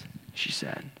Boaz. she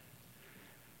said.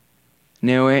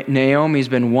 Naomi's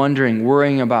been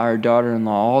worrying about her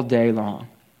daughter-in-law all day long.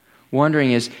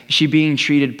 Wondering, is she being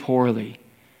treated poorly?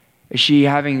 Is she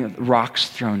having rocks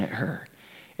thrown at her?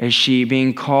 Is she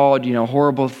being called,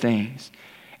 horrible things?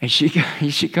 And she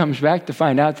comes back to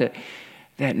find out that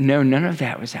no, none of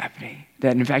that was happening.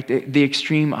 That in fact, the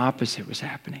extreme opposite was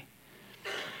happening.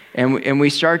 And we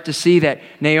start to see that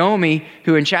Naomi,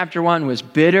 who in chapter 1 was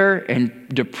bitter and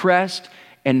depressed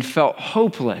and felt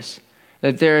hopeless,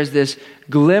 that there is this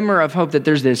glimmer of hope, that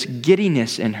there's this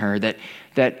giddiness in her,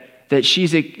 that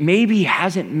she's maybe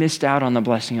hasn't missed out on the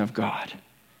blessing of God.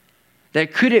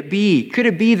 That could it be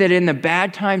that in the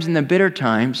bad times and the bitter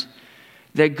times,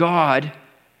 that God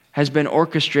has been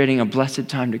orchestrating a blessed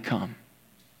time to come?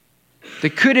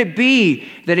 That could it be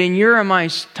that in your and my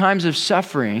times of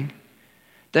suffering,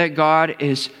 that God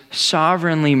is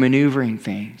sovereignly maneuvering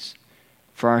things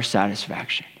for our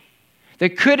satisfaction?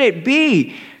 That could it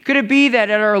be that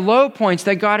at our low points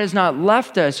that God has not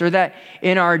left us, or that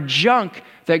in our junk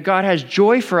that God has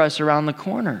joy for us around the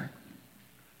corner?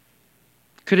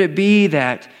 Could it be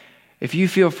that if you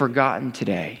feel forgotten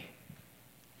today,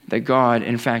 that God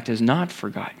in fact has not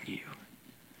forgotten you?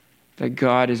 That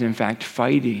God is in fact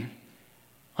fighting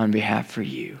on behalf for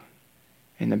you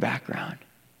in the background?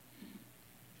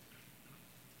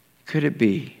 Could it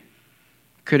be?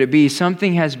 Could it be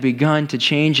something has begun to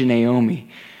change in Naomi?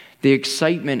 The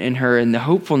excitement in her and the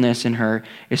hopefulness in her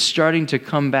is starting to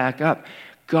come back up.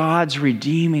 God's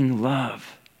redeeming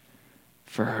love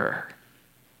for her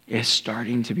is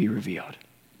starting to be revealed.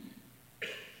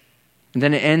 And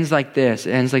then it ends like this.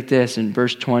 It ends like this in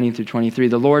verse 20 through 23.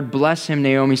 The Lord bless him,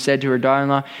 Naomi said to her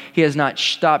daughter-in-law. He has not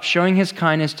stopped showing his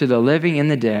kindness to the living and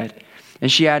the dead.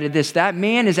 And she added this, that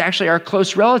man is actually our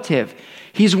close relative.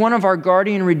 He's one of our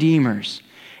guardian redeemers.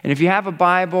 And if you have a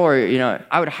Bible, or,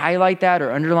 I would highlight that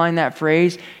or underline that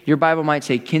phrase. Your Bible might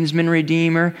say kinsman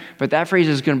redeemer, but that phrase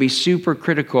is going to be super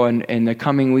critical in the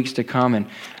coming weeks to come.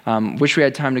 And wish we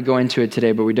had time to go into it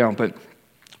today, but we don't. But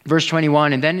verse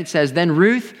 21, and then it says, then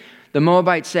Ruth, the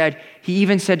Moabite, said, he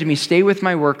even said to me, stay with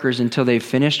my workers until they've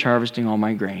finished harvesting all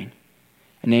my grain.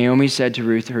 And Naomi said to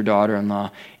Ruth, her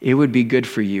daughter-in-law, it would be good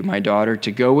for you, my daughter,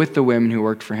 to go with the women who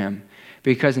worked for him,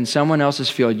 because in someone else's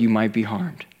field you might be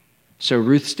harmed. So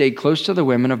Ruth stayed close to the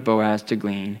women of Boaz to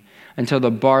glean until the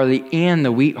barley and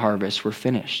the wheat harvest were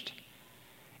finished.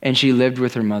 And she lived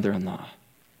with her mother-in-law.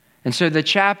 And so the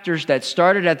chapters that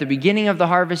started at the beginning of the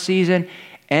harvest season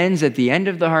ends at the end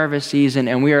of the harvest season,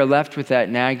 and we are left with that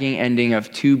nagging ending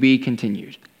of to be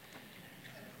continued.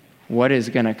 What is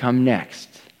going to come next?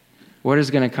 What is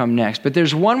going to come next? But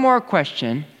there's one more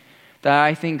question that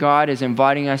I think God is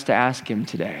inviting us to ask him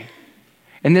today.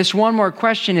 And this one more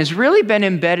question has really been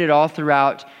embedded all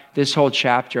throughout this whole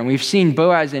chapter. And we've seen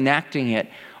Boaz enacting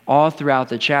it all throughout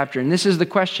the chapter. And this is the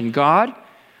question: God,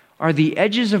 are the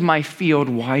edges of my field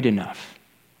wide enough?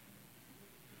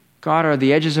 God, are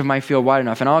the edges of my field wide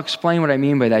enough? And I'll explain what I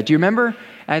mean by that. Do you remember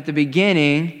at the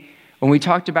beginning when we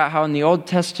talked about how in the Old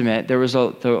Testament there was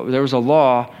a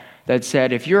law that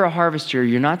said if you're a harvester,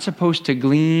 you're not supposed to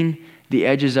glean the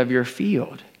edges of your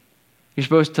field. You're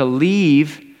supposed to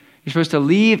leave,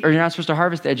 or you're not supposed to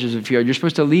harvest the edges of the field. You're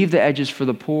supposed to leave the edges for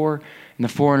the poor and the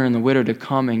foreigner and the widow to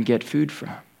come and get food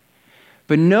from.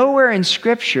 But nowhere in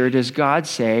Scripture does God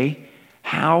say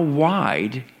how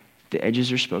wide the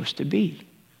edges are supposed to be.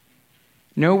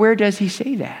 Nowhere does he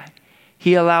say that.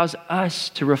 He allows us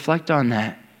to reflect on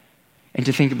that and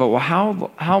to think about, well,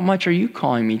 how much are you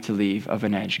calling me to leave of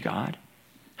an edge, God?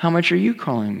 How much are you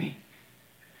calling me?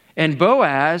 And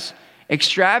Boaz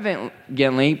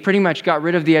extravagantly pretty much got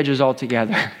rid of the edges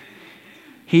altogether.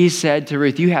 He said to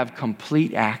Ruth, you have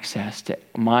complete access to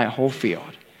my whole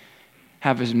field.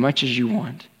 Have as much as you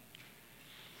want.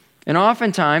 And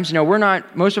oftentimes,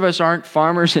 most of us aren't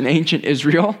farmers in ancient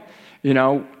Israel,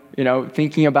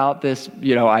 thinking about this,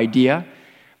 idea.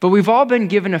 But we've all been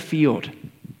given a field.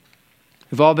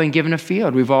 We've all been given a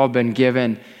field. We've all been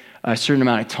given a certain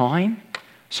amount of time, a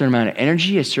certain amount of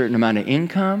energy, a certain amount of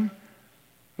income.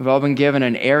 We've all been given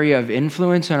an area of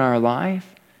influence in our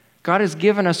life. God has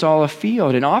given us all a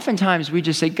field. And oftentimes we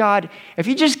just say, God, if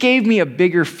you just gave me a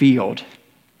bigger field,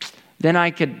 then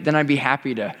I'd be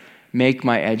happy to make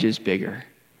my edges bigger.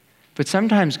 But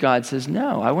sometimes God says,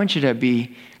 no, I want you to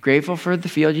be grateful for the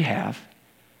field you have.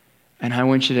 And I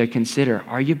want you to consider,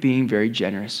 are you being very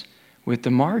generous with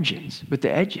the margins, with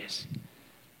the edges?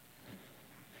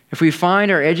 If we find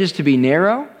our edges to be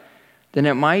narrow, then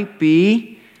it might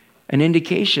be an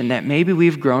indication that maybe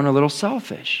we've grown a little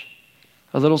selfish,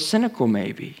 a little cynical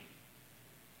maybe.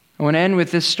 I want to end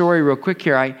with this story real quick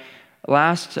here.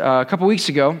 A couple weeks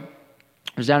ago,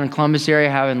 was down in Columbus area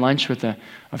having lunch with a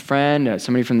friend,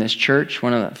 somebody from this church.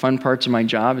 One of the fun parts of my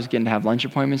job is getting to have lunch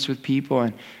appointments with people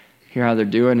and hear how they're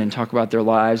doing and talk about their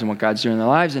lives and what God's doing in their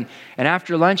lives. And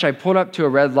after lunch, I pulled up to a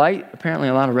red light. Apparently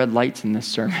a lot of red lights in this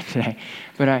sermon today.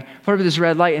 But I pulled up to this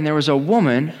red light, and there was a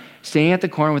woman standing at the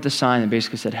corner with a sign that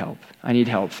basically said, help. I need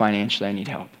help financially. I need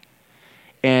help.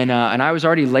 And I was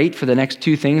already late for the next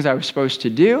 2 things I was supposed to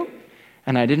do,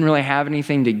 and I didn't really have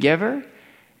anything to give her.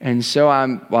 And so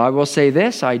I will say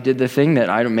this. I did the thing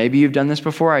that maybe you've done this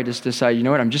before. I just decided, you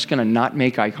know what? I'm just going to not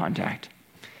make eye contact.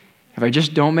 If I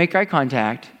just don't make eye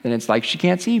contact, then it's like she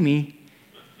can't see me,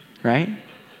 right?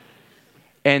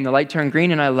 And the light turned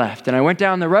green and I left. And I went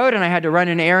down the road and I had to run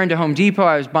an errand to Home Depot.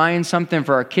 I was buying something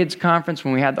for our kids' conference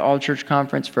when we had the all-church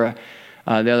conference for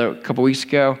the other couple weeks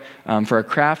ago for a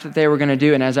craft that they were going to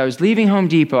do. And as I was leaving Home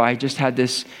Depot, I just had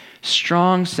this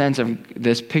strong sense of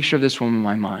this picture of this woman in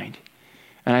my mind.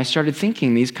 And I started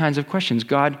thinking these kinds of questions.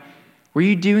 God, were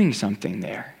you doing something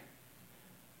there?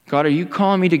 God, are you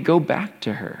calling me to go back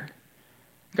to her?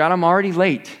 God, I'm already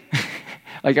late.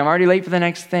 I'm already late for the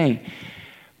next thing.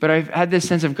 But I've had this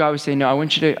sense of God was saying, no, I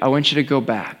want you to go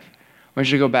back. I want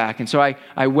you to go back. And so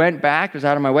I went back, was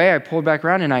out of my way. I pulled back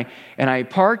around and I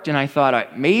parked and I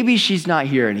thought, maybe she's not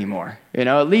here anymore.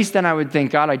 At least then I would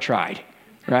think, God, I tried,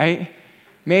 right?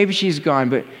 Maybe she's gone.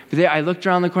 But I looked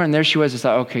around the corner and there she was. I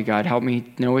thought, okay, God, help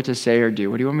me know what to say or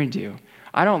do. What do you want me to do?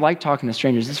 I don't like talking to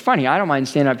strangers. It's funny. I don't mind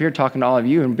standing up here talking to all of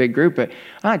you in a big group, but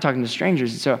I like talking to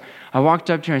strangers. And so I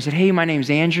walked up to her and I said, hey, my name's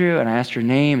Andrew. And I asked her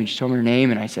name and she told me her name.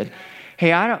 And I said,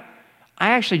 hey, I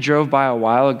actually drove by a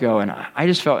while ago and I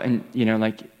just felt,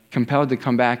 compelled to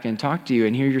come back and talk to you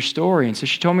and hear your story. And so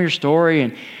she told me her story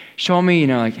and she told me,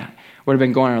 what had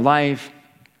been going on in her life.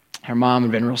 Her mom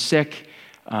had been real sick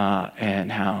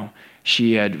and how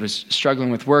she was struggling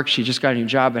with work. She just got a new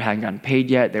job but hadn't gotten paid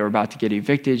yet. They were about to get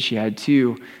evicted. She had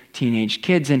 2 teenage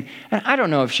kids. And I don't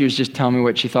know if she was just telling me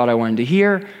what she thought I wanted to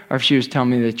hear or if she was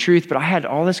telling me the truth, but I had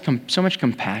all this so much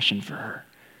compassion for her.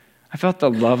 I felt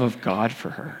the love of God for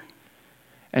her.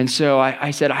 And so I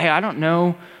said, hey, I don't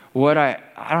know what I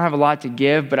don't have a lot to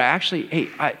give, but I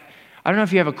don't know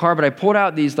if you have a card, but I pulled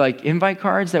out these invite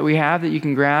cards that we have that you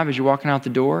can grab as you're walking out the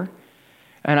door.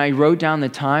 And I wrote down the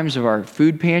times of our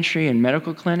food pantry and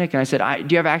medical clinic. And I said,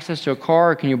 do you have access to a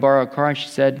car or can you borrow a car? And she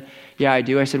said, yeah, I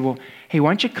do. I said, well, hey,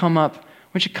 why don't you come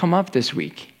up this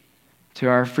week to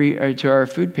our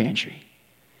food pantry?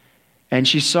 And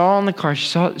she saw on the car, she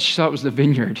saw it was the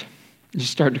Vineyard. And she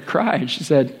started to cry. And she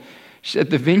said,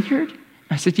 the Vineyard?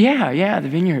 I said, yeah, the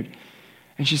Vineyard.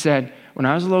 And she said, when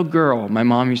I was a little girl, my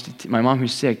mom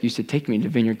who's sick used to take me to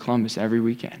Vineyard Columbus every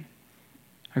weekend.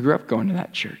 I grew up going to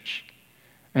that church.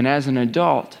 And as an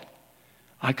adult,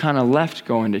 I kind of left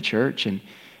going to church and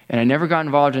I never got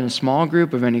involved in a small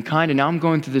group of any kind. And now I'm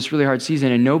going through this really hard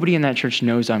season and nobody in that church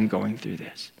knows I'm going through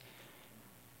this.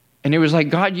 And it was like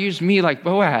God used me like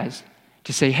Boaz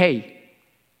to say, hey,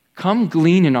 come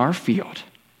glean in our field.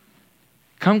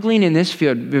 Come glean in this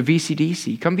field, the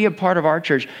VCDC. Come be a part of our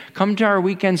church. Come to our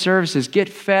weekend services. Get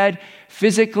fed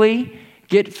physically.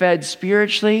 Get fed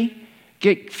spiritually.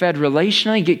 Get fed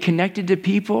relationally. Get connected to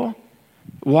people.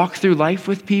 Walk through life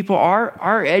with people.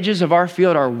 Our edges of our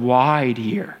field are wide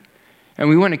here. And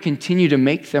we want to continue to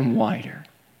make them wider.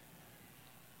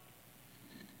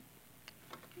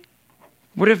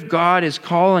 What if God is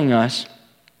calling us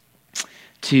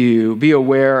to be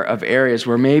aware of areas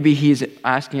where maybe he's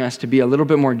asking us to be a little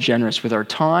bit more generous with our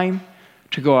time,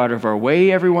 to go out of our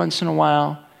way every once in a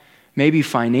while, maybe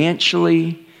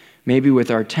financially, maybe with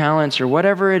our talents or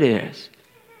whatever it is.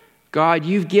 God,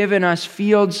 you've given us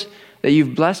fields that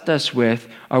you've blessed us with.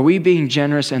 Are we being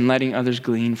generous and letting others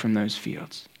glean from those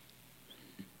fields?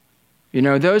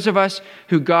 Those of us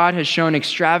who God has shown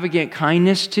extravagant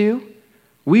kindness to,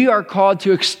 we are called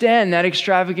to extend that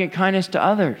extravagant kindness to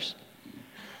others.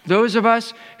 Those of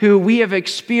us who we have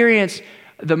experienced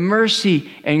the mercy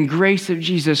and grace of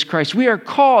Jesus Christ, we are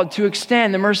called to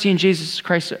extend the mercy and Jesus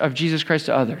Christ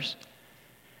to others.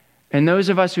 And those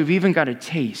of us who've even got a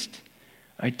taste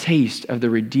of the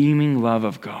redeeming love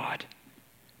of God,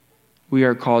 we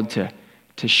are called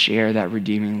to share that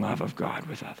redeeming love of God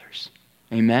with others.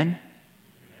 Amen?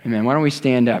 Amen. Why don't we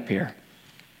stand up here?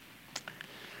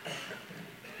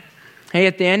 Hey,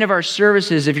 at the end of our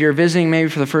services, if you're visiting maybe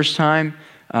for the first time,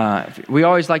 we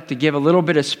always like to give a little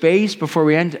bit of space before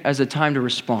we end as a time to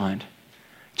respond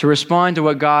to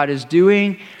what God is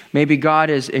doing. Maybe God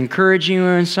is encouraging you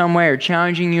in some way or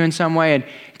challenging you in some way. And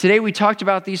today we talked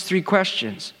about these 3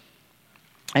 questions.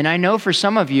 And I know for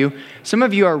some of you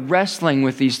are wrestling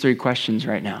with these 3 questions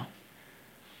right now.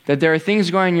 that there are things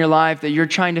going on in your life that you're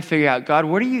trying to figure out, God,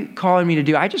 what are you calling me to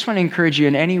do? I just want to encourage you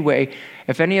in any way,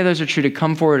 if any of those are true, to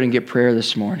come forward and get prayer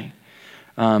this morning.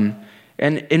 And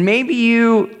maybe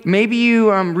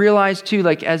you realize too,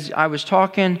 like as I was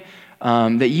talking,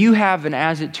 that you have an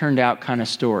as it turned out kind of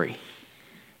story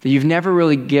that you've never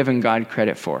really given God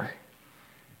credit for.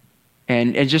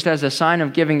 And just as a sign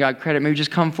of giving God credit, maybe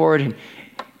just come forward and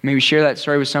maybe share that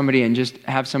story with somebody and just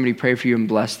have somebody pray for you and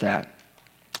bless that.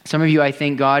 Some of you, I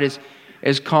think God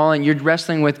is calling, you're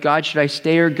wrestling with, God, should I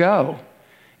stay or go?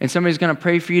 And somebody's going to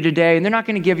pray for you today, and they're not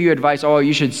going to give you advice, oh,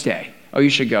 you should stay, oh,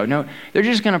 you should go. No, they're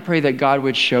just going to pray that God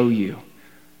would show you,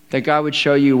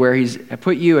 where he's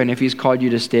put you and if he's called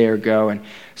you to stay or go. And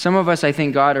some of us, I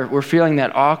think, we're feeling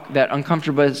that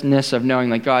uncomfortableness of knowing,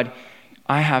 like, God,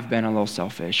 I have been a little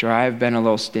selfish, or I have been a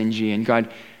little stingy, and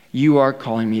God, you are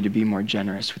calling me to be more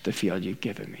generous with the field you've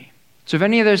given me. So if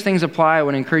any of those things apply, I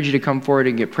want to encourage you to come forward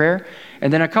and get prayer.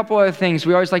 And then a couple other things.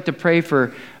 We always like to pray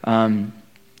for, healing,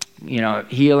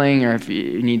 or if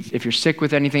you're sick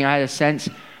with anything. I had a sense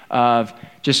of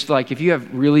just like if you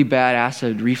have really bad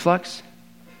acid reflux,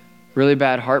 really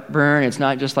bad heartburn, it's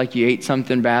not just like you ate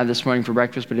something bad this morning for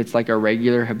breakfast, but it's like a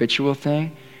regular habitual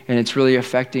thing, and it's really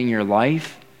affecting your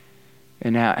life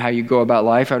and how you go about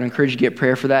life. I would encourage you to get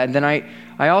prayer for that. And then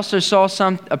I also saw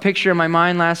a picture in my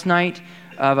mind last night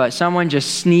of someone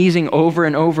just sneezing over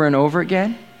and over and over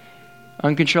again,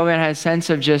 uncontrollably. And I had a sense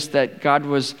of just that God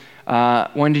was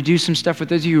wanting to do some stuff with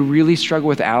those of you who really struggle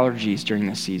with allergies during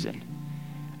this season.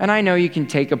 And I know you can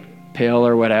take a pill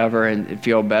or whatever and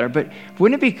feel better, but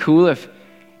wouldn't it be cool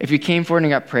if you came forward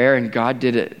and got prayer and God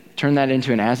turned that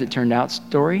into an as it turned out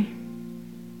story?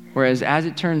 Whereas as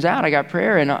it turns out, I got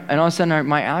prayer and all of a sudden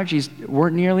my allergies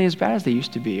weren't nearly as bad as they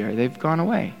used to be, or they've gone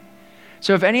away.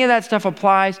 So if any of that stuff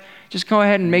applies, just go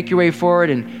ahead and make your way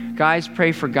forward, and guys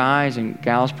pray for guys and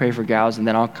gals pray for gals, and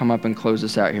then I'll come up and close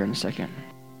this out here in a second.